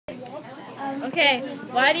Okay,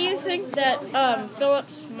 why do you think that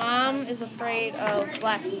Philip's mom is afraid of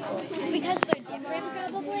black people? Just because they're different,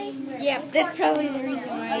 probably? Yeah, that's probably the reason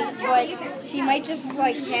why. But she might just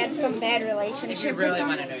had some bad relationship with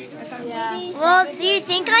them. Yeah. Well, do you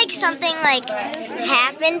think something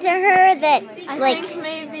happened to her that I think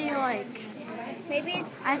maybe like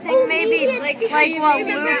what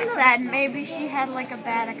Luke said, maybe she had a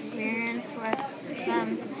bad experience with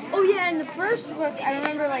them. Oh, yeah, in the first book, I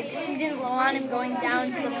remember, she didn't want him going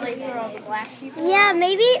down to the place where all the black people Yeah,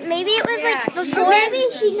 maybe it was before. Or maybe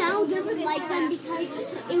she now doesn't like them because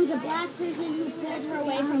it was a black person who pulled her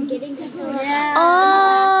away from getting to Phillip. Yeah.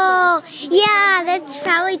 Oh, yeah, that's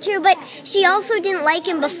probably true. But she also didn't like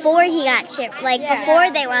him before he got shipped,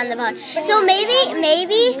 before they were on the boat. So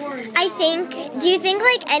maybe, I think, do you think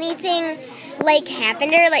anything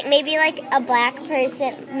happened to her? Maybe a black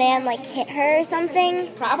man hit her or something?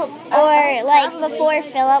 Probably. Or before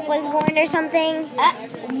Philip was born or something?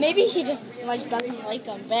 Maybe she just doesn't like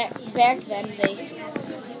them. Back then they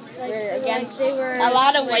were against. A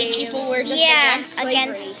lot of white people were just against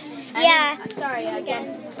slavery.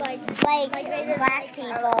 Against black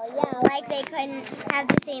people. Yeah, they couldn't have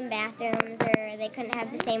the same bathrooms or they couldn't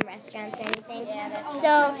have the same restaurants or anything. Yeah,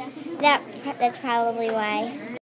 so that's probably why.